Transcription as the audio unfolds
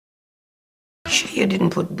Sure you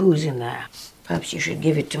didn't put booze in there? Perhaps you should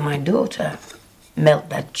give it to my daughter. Melt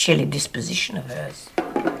that chilly disposition of hers.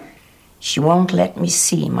 She won't let me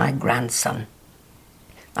see my grandson.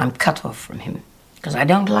 I'm cut off from him, because I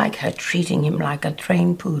don't like her treating him like a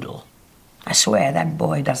trained poodle. I swear that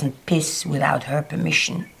boy doesn't piss without her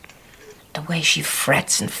permission. The way she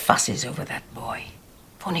frets and fusses over that boy.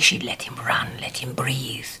 If only she'd let him run, let him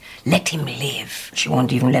breathe, let him live. She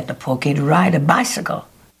won't even let the poor kid ride a bicycle.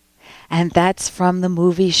 And that's from the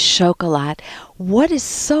movie Chocolat. What is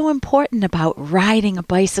so important about riding a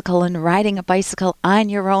bicycle and riding a bicycle on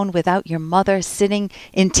your own without your mother sitting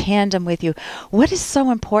in tandem with you? What is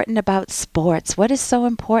so important about sports? What is so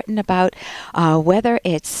important about whether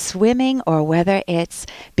it's swimming or whether it's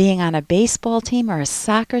being on a baseball team or a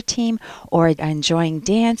soccer team or enjoying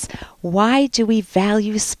dance? Why do we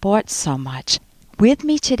value sports so much? With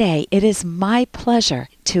me today, it is my pleasure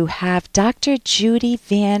to have Dr. Judy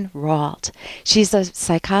VanRaalte. She's a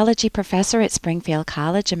psychology professor at Springfield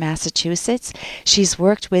College in Massachusetts. She's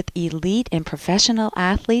worked with elite and professional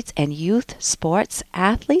athletes and youth sports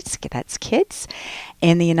athletes, that's kids,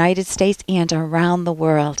 in the United States and around the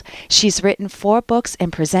world. She's written 4 books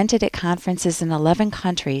and presented at conferences in 11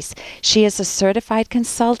 countries. She is a certified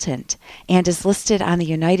consultant and is listed on the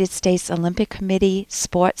United States Olympic Committee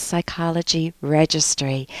Sports Psychology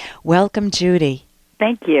Registry. Welcome, Judy.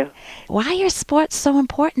 Thank you. Why are sports so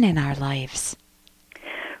important in our lives?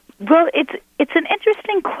 Well, it's an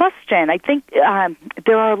interesting question. I think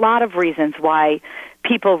there are a lot of reasons why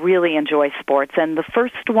people really enjoy sports, and the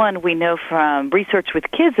first one we know from research with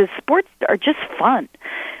kids is sports are just fun.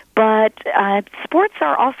 But sports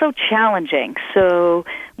are also challenging. So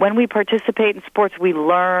when we participate in sports, we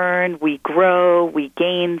learn, we grow, we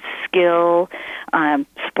gain skill.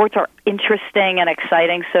 Sports are interesting and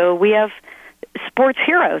exciting. So we have sports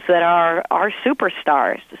heroes that are our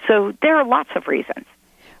superstars. So there are lots of reasons.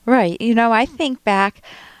 Right. You know, I think back,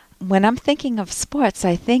 when I'm thinking of sports,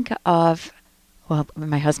 I think of, well,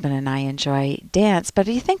 my husband and I enjoy dance, but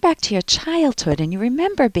you think back to your childhood and you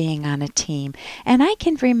remember being on a team. And I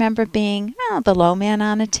can remember being the low man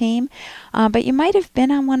on a team, but you might have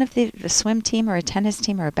been on one of the swim team or a tennis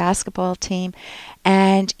team or a basketball team,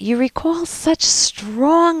 and you recall such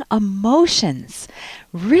strong emotions,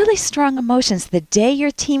 really strong emotions, the day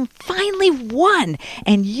your team finally won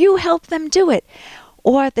and you helped them do it,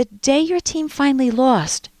 or the day your team finally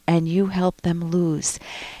lost and you help them lose.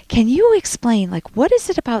 Can you explain, what is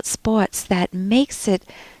it about sports that makes it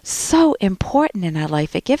so important in our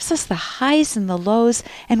life? It gives us the highs and the lows,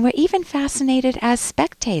 and we're even fascinated as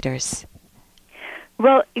spectators.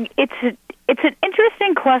 Well, it's an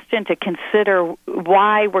interesting question to consider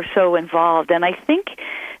why we're so involved, and I think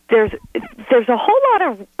there's a whole lot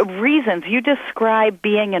of reasons. You describe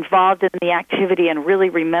being involved in the activity and really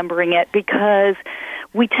remembering it because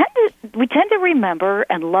we tend to remember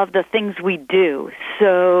and love the things we do.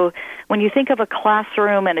 So when you think of a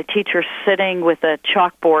classroom and a teacher sitting with a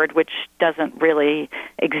chalkboard, which doesn't really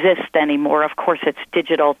exist anymore, of course it's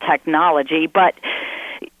digital technology, but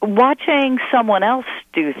watching someone else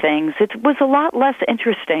do things, it was a lot less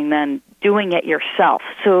interesting than doing it yourself.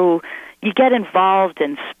 So you get involved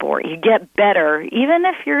in sport. You get better, even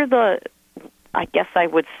if you're I guess I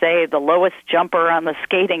would say, the lowest jumper on the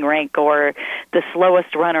skating rink or the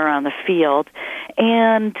slowest runner on the field.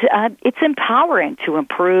 And it's empowering to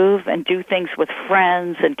improve and do things with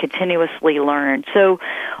friends and continuously learn. So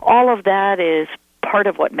all of that is part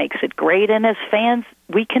of what makes it great. And as fans,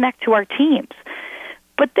 we connect to our teams.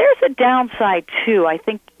 But there's a downside, too. I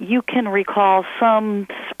think you can recall some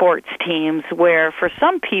sports teams where, for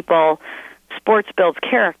some people, sports builds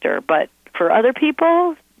character. But for other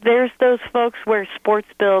people, there's those folks where sports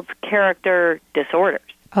builds character disorders.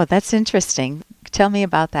 Oh, that's interesting. Tell me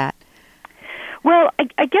about that. Well,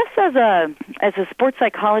 I guess as a sports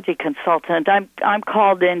psychology consultant, I'm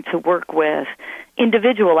called in to work with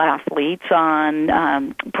individual athletes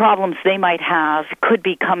on problems they might have. Could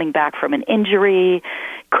be coming back from an injury,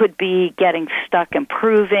 could be getting stuck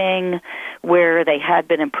improving where they had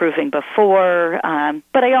been improving before.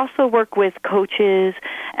 But I also work with coaches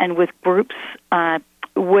and with groups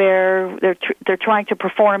where they're trying to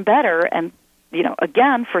perform better. And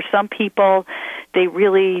again, for some people,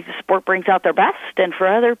 sport brings out their best, and for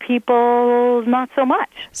other people, not so much.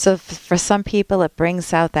 So for some people, it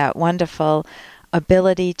brings out that wonderful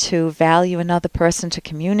ability to value another person, to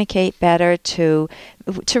communicate better, to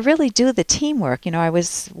really do the teamwork. I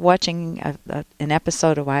was watching an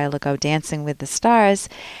episode a while ago, Dancing with the Stars,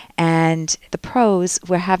 and the pros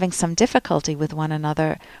were having some difficulty with one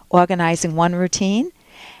another organizing one routine.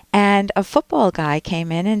 And a football guy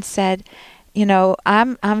came in and said,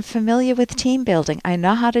 I'm familiar with team building. I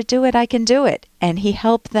know how to do it. I can do it. And he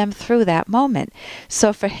helped them through that moment.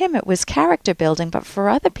 So for him, it was character building. But for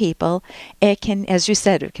other people, it can, as you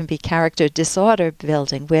said, it can be character disorder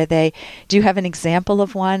building, where do you have an example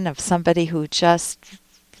of one, of somebody who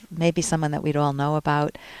maybe someone that we'd all know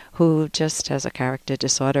about, who just has a character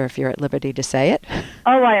disorder, if you're at liberty to say it?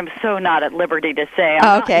 Oh, I am so not at liberty to say.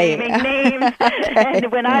 I'm not naming names. Okay.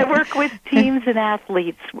 And when I work with teams and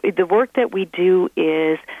athletes, the work that we do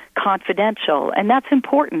is confidential. And that's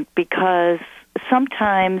important because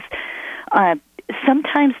sometimes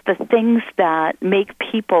the things that make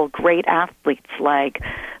people great athletes, like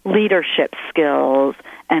leadership skills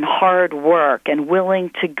and hard work and willing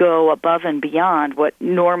to go above and beyond what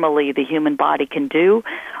normally the human body can do,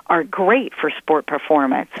 are great for sport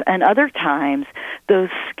performance. And other times, those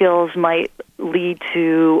skills might lead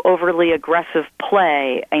to overly aggressive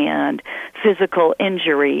play and physical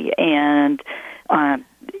injury and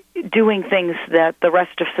doing things that the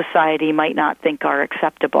rest of society might not think are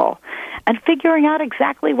acceptable. And figuring out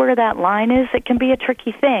exactly where that line is, it can be a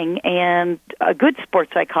tricky thing. And a good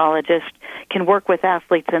sports psychologist can work with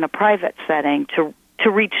athletes in a private setting to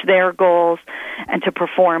reach their goals and to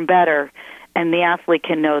perform better. And the athlete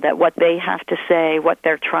can know that what they have to say, what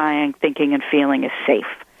they're trying, thinking, and feeling is safe.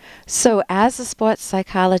 So as a sports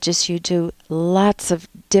psychologist, you do lots of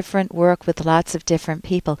different work with lots of different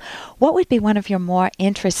people. What would be one of your more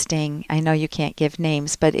interesting, I know you can't give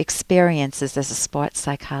names, but experiences as a sports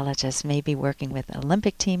psychologist, maybe working with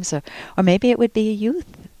Olympic teams, or maybe it would be a youth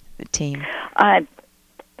team?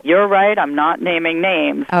 You're right, I'm not naming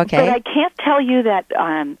names. Okay. But I can't tell you that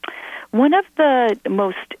one of the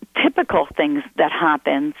most typical things that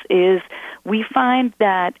happens is we find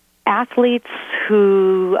that athletes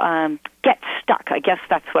who get stuck, I guess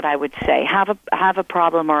that's what I would say, have a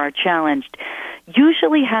problem or are challenged,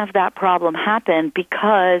 usually have that problem happen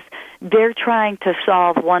because they're trying to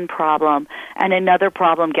solve one problem and another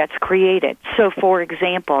problem gets created. So, for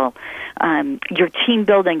example, your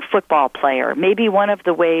team-building football player, maybe one of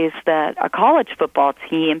the ways that a college football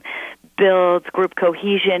team builds group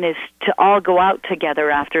cohesion is to all go out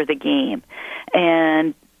together after the game.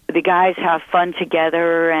 And the guys have fun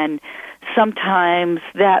together, and sometimes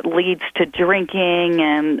that leads to drinking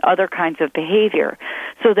and other kinds of behavior.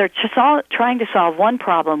 So they're just all trying to solve one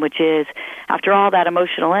problem, which is, after all that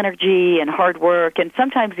emotional energy and hard work, and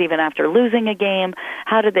sometimes even after losing a game,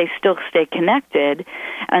 how do they still stay connected?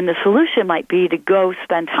 And the solution might be to go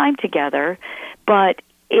spend time together, but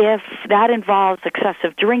if that involves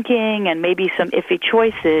excessive drinking and maybe some iffy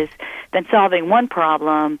choices, then solving one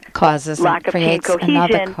problem, lack of team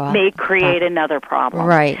cohesion, may create another problem.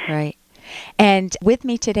 Right. And with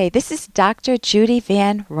me today, this is Dr. Judy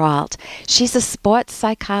VanRaalte. She's a sports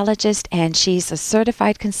psychologist, and she's a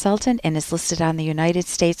certified consultant and is listed on the United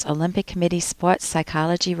States Olympic Committee Sports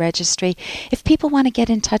Psychology Registry. If people want to get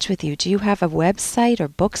in touch with you, do you have a website or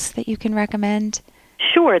books that you can recommend?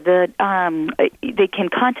 Sure. They can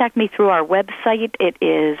contact me through our website.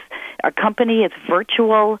 Our company is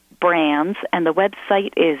Virtual Brands, and the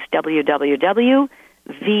website is www.vbvideo,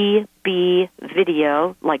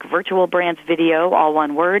 like Virtual Brands Video, all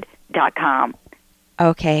one word, .com.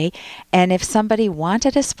 Okay. And if somebody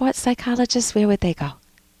wanted a sports psychologist, where would they go?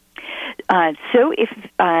 So if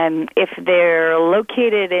they're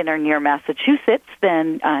located in or near Massachusetts,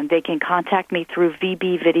 then they can contact me through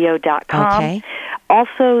vbvideo.com. Okay.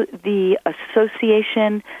 Also, the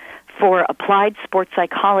Association for Applied Sports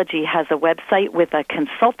Psychology has a website with a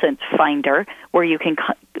consultant finder where you can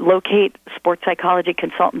locate sports psychology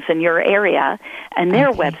consultants in your area, and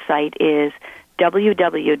their website is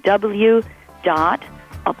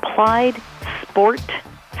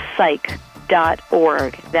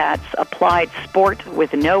www.appliedsportpsych.org. That's applied sport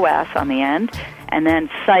with no S on the end, and then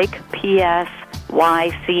psych, PSYCH.org.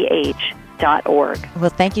 Well,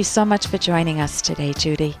 thank you so much for joining us today,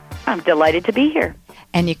 Judy. I'm delighted to be here.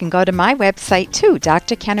 And you can go to my website, too,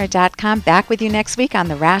 drkenner.com. Back with you next week on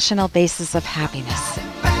The Rational Basis of Happiness.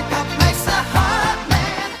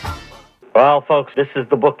 Well, folks, this is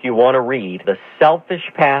the book you want to read, The Selfish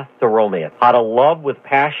Path to Romance, How to Love with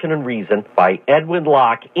Passion and Reason by Edwin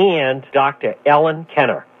Locke and Dr. Ellen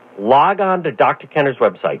Kenner. Log on to Dr. Kenner's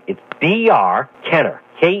website. It's Dr. Kenner,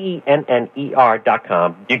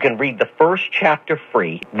 KENNER.com. You can read the first chapter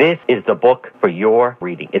free. This is the book for your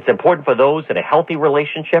reading. It's important for those in a healthy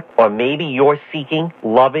relationship, or maybe you're seeking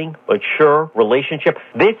loving, mature relationship.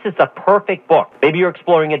 This is the perfect book. Maybe you're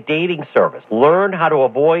exploring a dating service. Learn how to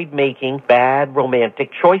avoid making bad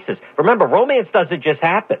romantic choices. Remember, romance doesn't just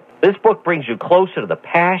happen. This book brings you closer to the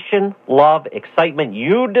passion, love, excitement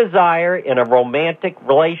you desire in a romantic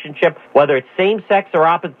relationship, whether it's same-sex or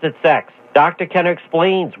opposite sex. Dr. Kenner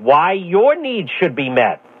explains why your needs should be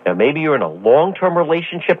met. Now, maybe you're in a long-term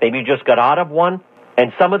relationship. Maybe you just got out of one.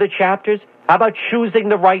 And some of the chapters, how about choosing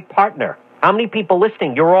the right partner? How many people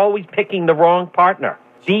listening, you're always picking the wrong partner?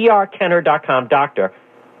 drkenner.com, doctor.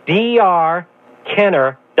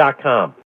 drkenner.com.